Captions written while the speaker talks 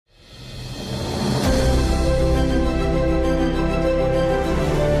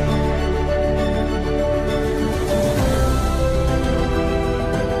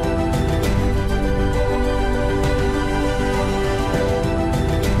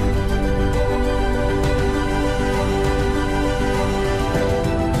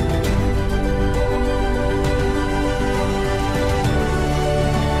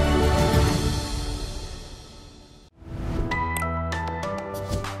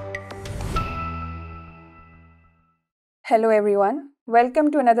Hello everyone,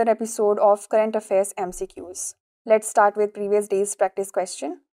 welcome to another episode of Current Affairs MCQs. Let's start with previous day's practice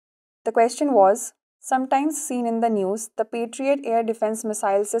question. The question was, sometimes seen in the news, the Patriot air defense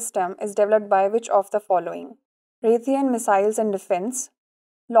missile system is developed by which of the following? Raytheon Missiles and Defense,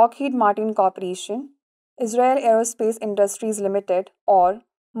 Lockheed Martin Corporation, Israel Aerospace Industries Limited, or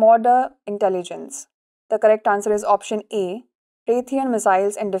Modern Intelligence. The correct answer is option A, Raytheon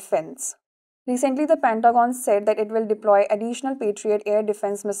Missiles and Defense. Recently, the Pentagon said that it will deploy additional Patriot air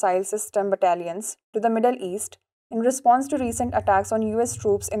defense missile system battalions to the Middle East in response to recent attacks on US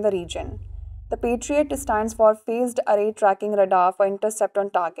troops in the region. The Patriot stands for Phased Array Tracking Radar for Intercept on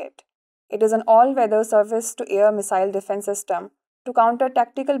Target. It is an all-weather surface-to-air missile defense system to counter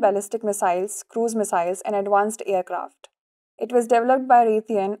tactical ballistic missiles, cruise missiles, and advanced aircraft. It was developed by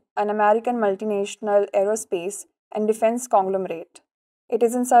Raytheon, an American multinational aerospace and defense conglomerate. It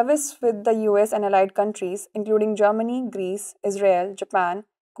is in service with the US and allied countries, including Germany, Greece, Israel, Japan,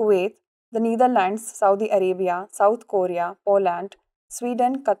 Kuwait, the Netherlands, Saudi Arabia, South Korea, Poland,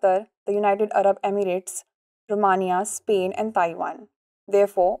 Sweden, Qatar, the United Arab Emirates, Romania, Spain, and Taiwan.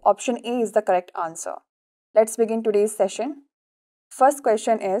 Therefore, option A is the correct answer. Let's begin today's session. First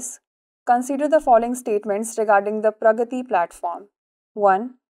question is, consider the following statements regarding the PRAGATI platform.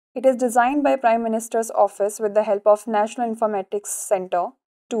 1. It is designed by Prime Minister's Office with the help of National Informatics Center.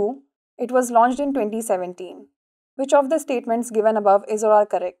 2. It was launched in 2017. Which of the statements given above is or are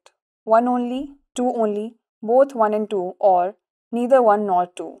correct? 1 only, 2 only, both 1 and 2, or neither 1 nor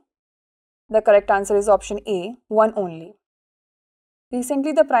 2. The correct answer is option A, 1 only.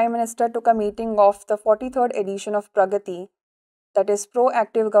 Recently, the Prime Minister took a meeting of the 43rd edition of PRAGATI, that is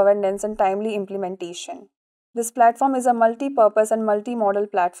Proactive Governance and Timely Implementation. This platform is a multi-purpose and multi-modal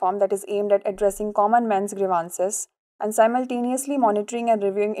platform that is aimed at addressing common man's grievances and simultaneously monitoring and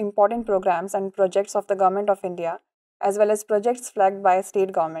reviewing important programs and projects of the Government of India, as well as projects flagged by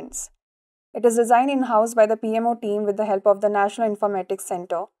state governments. It is designed in-house by the PMO team with the help of the National Informatics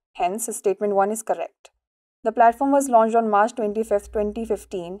Center, hence statement 1 is correct. The platform was launched on March 25,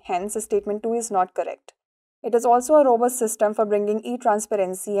 2015, hence statement 2 is not correct. It is also a robust system for bringing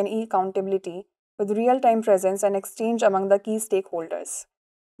e-transparency and e-accountability with real-time presence and exchange among the key stakeholders.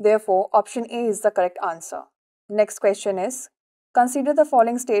 Therefore, option A is the correct answer. Next question is, consider the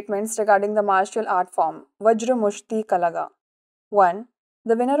following statements regarding the martial art form, Vajra, Mushti, Kalaga. 1.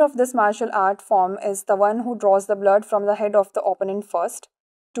 The winner of this martial art form is the one who draws the blood from the head of the opponent first.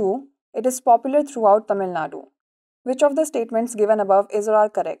 2. It is popular throughout Tamil Nadu. Which of the statements given above is or are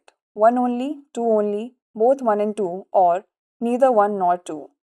correct? 1 only, 2 only, both 1 and 2, or neither 1 nor 2.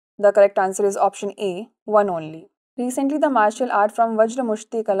 The correct answer is option A, 1 only. Recently, the martial art from Vajra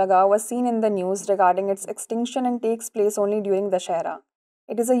Mushti Kalaga was seen in the news regarding its extinction and takes place only during Dussehra.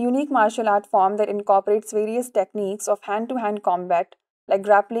 It is a unique martial art form that incorporates various techniques of hand-to-hand combat like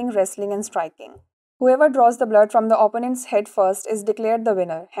grappling, wrestling, and striking. Whoever draws the blood from the opponent's head first is declared the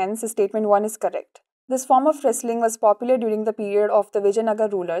winner, hence statement 1 is correct. This form of wrestling was popular during the period of the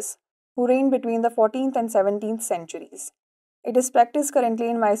Vijayanagar rulers, who reigned between the 14th and 17th centuries. It is practiced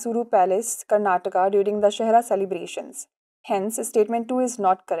currently in Mysuru Palace, Karnataka during the Dussehra celebrations. Hence, statement 2 is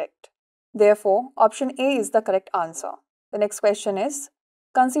not correct. Therefore, option A is the correct answer. The next question is,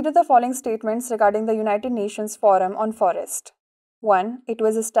 consider the following statements regarding the United Nations Forum on Forest. 1. It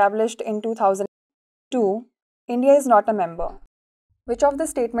was established in 2000. 2. India is not a member. Which of the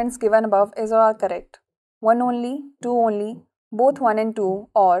statements given above is or are correct? 1 only, 2 only, both 1 and 2,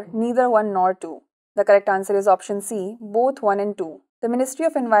 or neither 1 nor 2. The correct answer is option C, both 1 and 2. The Ministry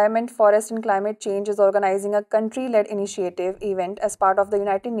of Environment, Forest and Climate Change is organizing a country-led initiative event as part of the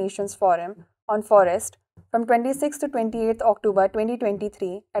United Nations Forum on Forest from 26 to 28 October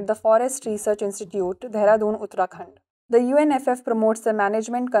 2023 at the Forest Research Institute, Dehradun, Uttarakhand. The UNFF promotes the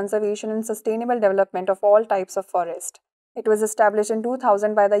management, conservation and sustainable development of all types of forest. It was established in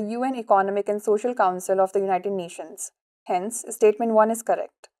 2000 by the UN Economic and Social Council of the United Nations. Hence, statement 1 is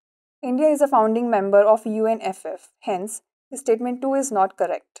correct. India is a founding member of UNFF, hence, statement 2 is not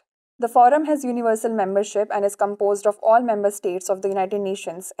correct. The forum has universal membership and is composed of all member states of the United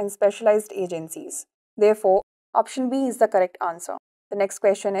Nations and specialized agencies. Therefore, option B is the correct answer. The next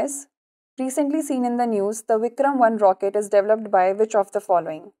question is, recently seen in the news, the Vikram 1 rocket is developed by which of the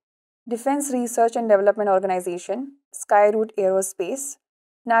following? Defense Research and Development Organization, Skyroot Aerospace,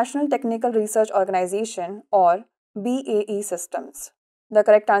 National Technical Research Organization, or BAE Systems. The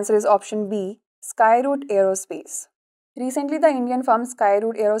correct answer is option B, Skyroot Aerospace. Recently, the Indian firm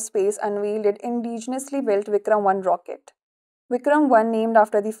Skyroot Aerospace unveiled its indigenously built Vikram 1 rocket. Vikram 1, named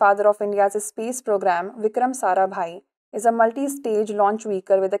after the father of India's space program, Vikram Sarabhai, is a multi-stage launch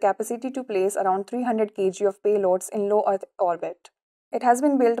vehicle with the capacity to place around 300 kg of payloads in low Earth orbit. It has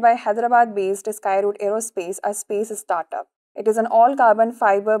been built by Hyderabad-based Skyroot Aerospace, a space startup. It is an all-carbon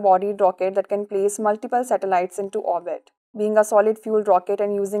fiber-bodied rocket that can place multiple satellites into orbit. Being a solid-fuel rocket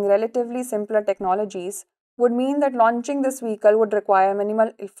and using relatively simpler technologies would mean that launching this vehicle would require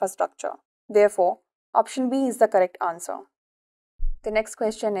minimal infrastructure. Therefore, option B is the correct answer. The next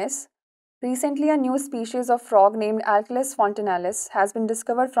question is, recently a new species of frog named Alcalus fontinalis has been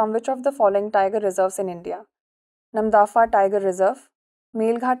discovered from which of the following tiger reserves in India? Namdapha Tiger Reserve,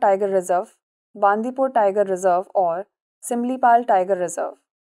 Melgha Tiger Reserve, Bandipur Tiger Reserve or Simlipal Tiger Reserve?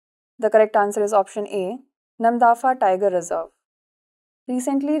 The correct answer is option A, Namdapha Tiger Reserve.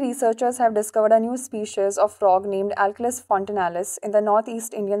 Recently, researchers have discovered a new species of frog named Alcalus fontinalis in the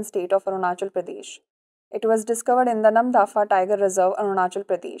northeast Indian state of Arunachal Pradesh. It was discovered in the Namdapha Tiger Reserve, Arunachal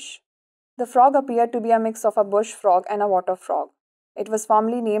Pradesh. The frog appeared to be a mix of a bush frog and a water frog. It was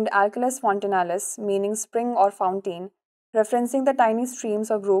formerly named Alcalus fontinalis, meaning spring or fountain, referencing the tiny streams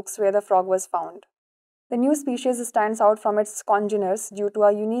or brooks where the frog was found. The new species stands out from its congeners due to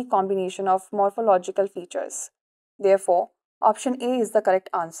a unique combination of morphological features. Therefore, option A is the correct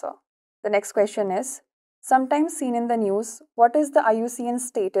answer. The next question is, sometimes seen in the news, what is the IUCN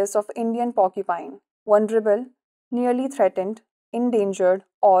status of Indian porcupine? Vulnerable, nearly threatened, endangered,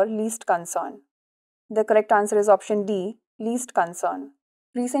 or least concern? The correct answer is option D, least concern.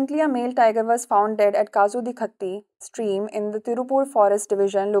 Recently, a male tiger was found dead at Kazudikatti stream in the Tirupur forest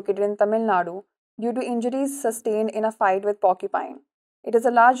division located in Tamil Nadu due to injuries sustained in a fight with porcupine. It is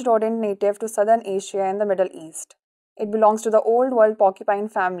a large rodent native to southern Asia and the Middle East. It belongs to the Old World porcupine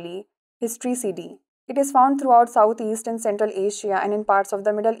family, Hystricidae. It is found throughout Southeast and Central Asia and in parts of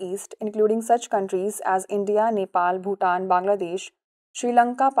the Middle East, including such countries as India, Nepal, Bhutan, Bangladesh, Sri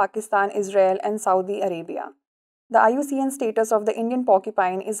Lanka, Pakistan, Israel, and Saudi Arabia. The IUCN status of the Indian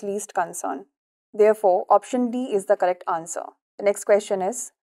porcupine is least concern. Therefore, option D is the correct answer. The next question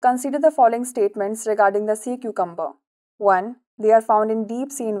is, consider the following statements regarding the sea cucumber. 1. They are found in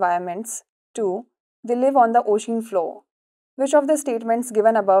deep sea environments. 2. They live on the ocean floor. Which of the statements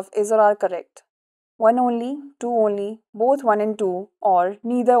given above is or are correct? 1 only, 2 only, both 1 and 2, or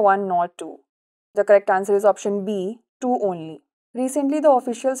neither 1 nor 2? The correct answer is option B, 2 only. Recently, the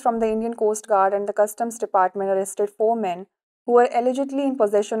officials from the Indian Coast Guard and the Customs Department arrested 4 men who were allegedly in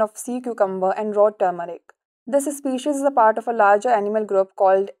possession of sea cucumber and raw turmeric. This species is a part of a larger animal group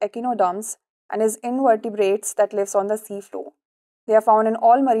called echinoderms and is invertebrates that lives on the sea floor. They are found in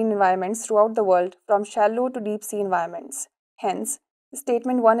all marine environments throughout the world, from shallow to deep sea environments. Hence,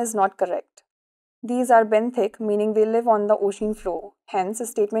 statement 1 is not correct. These are benthic, meaning they live on the ocean floor. Hence,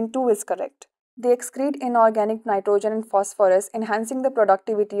 statement 2 is correct. They excrete inorganic nitrogen and phosphorus, enhancing the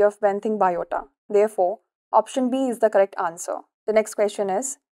productivity of benthing biota. Therefore, option B is the correct answer. The next question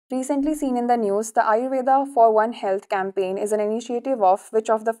is, recently seen in the news, the Ayurveda for One Health campaign is an initiative of which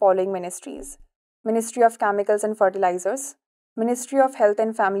of the following ministries? Ministry of Chemicals and Fertilizers, Ministry of Health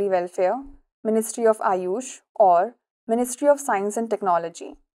and Family Welfare, Ministry of Ayush, or Ministry of Science and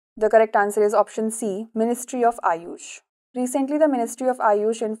Technology? The correct answer is option C, Ministry of Ayush. Recently, the Ministry of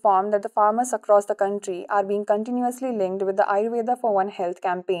Ayush informed that the farmers across the country are being continuously linked with the Ayurveda for One Health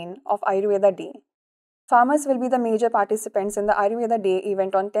campaign of Ayurveda Day. Farmers will be the major participants in the Ayurveda Day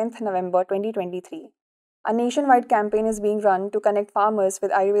event on 10th November 2023. A nationwide campaign is being run to connect farmers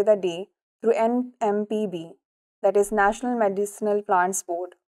with Ayurveda Day through NMPB, that is National Medicinal Plants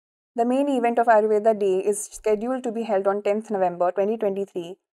Board. The main event of Ayurveda Day is scheduled to be held on 10th November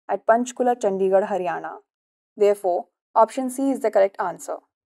 2023 at Panchkula, Chandigarh, Haryana. Therefore, option C is the correct answer.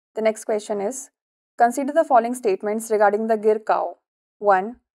 The next question is, consider the following statements regarding the Gir cow.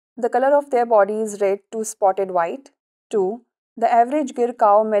 1. The color of their body is red to spotted white. 2. The average Gir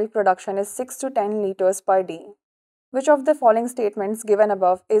cow milk production is 6 to 10 liters per day. Which of the following statements given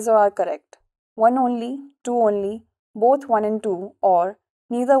above is or are correct? 1 only, 2 only, both 1 and 2, or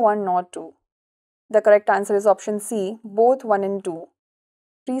neither 1 nor 2? The correct answer is option C, both 1 and 2.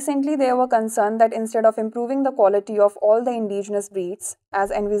 Recently, there were concerns that instead of improving the quality of all the indigenous breeds, as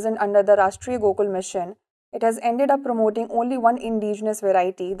envisioned under the Rashtriya Gokul mission, it has ended up promoting only one indigenous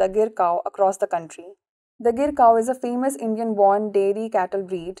variety, the Gir cow, across the country. The Gir cow is a famous Indian-born dairy cattle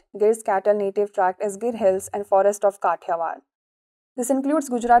breed. Gir's cattle native tract is Gir Hills and Forest of Kathiawar. This includes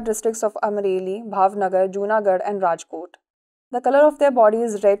Gujarat districts of Amreli, Bhavnagar, Junagadh and Rajkot. The color of their body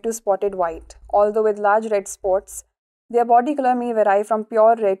is red to spotted white. Although with large red spots, their body color may vary from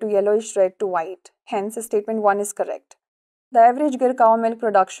pure red to yellowish red to white. Hence, statement 1 is correct. The average Gir cow milk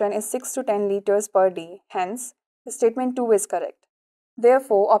production is 6 to 10 liters per day. Hence, statement 2 is correct.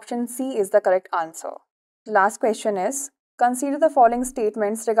 Therefore, option C is the correct answer. The last question is, consider the following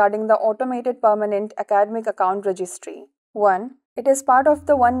statements regarding the Automated Permanent Academic Account Registry. 1. It is part of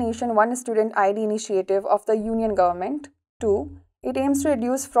the One Nation, One Student ID initiative of the Union Government. 2. It aims to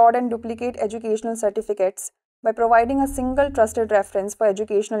reduce fraud and duplicate educational certificates by providing a single trusted reference for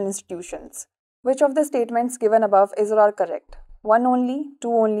educational institutions. Which of the statements given above is or are correct? 1 only,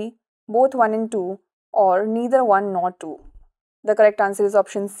 2 only, both 1 and 2, or neither 1 nor 2? The correct answer is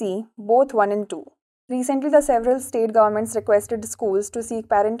option C, both 1 and 2. Recently, the several state governments requested schools to seek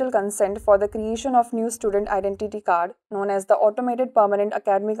parental consent for the creation of new student identity card known as the Automated Permanent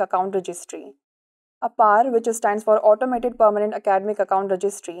Academic Account Registry. APAAR, which stands for Automated Permanent Academic Account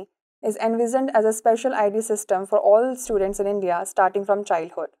Registry, is envisioned as a special ID system for all students in India starting from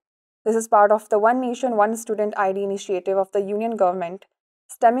childhood. This is part of the One Nation, One Student ID initiative of the Union Government,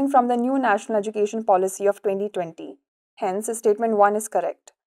 stemming from the new National Education Policy of 2020. Hence, statement 1 is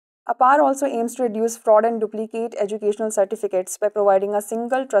correct. APAAR also aims to reduce fraud and duplicate educational certificates by providing a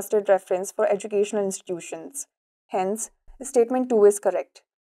single trusted reference for educational institutions. Hence, statement 2 is correct.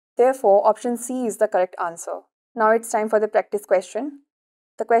 Therefore, option C is the correct answer. Now it's time for the practice question.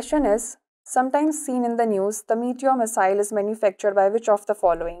 The question is, sometimes seen in the news, the Meteor missile is manufactured by which of the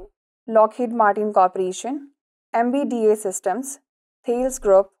following? Lockheed Martin Corporation, MBDA Systems, Thales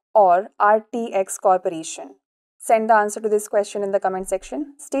Group, or RTX Corporation? Send the answer to this question in the comment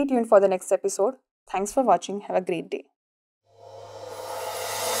section. Stay tuned for the next episode. Thanks for watching. Have a great day.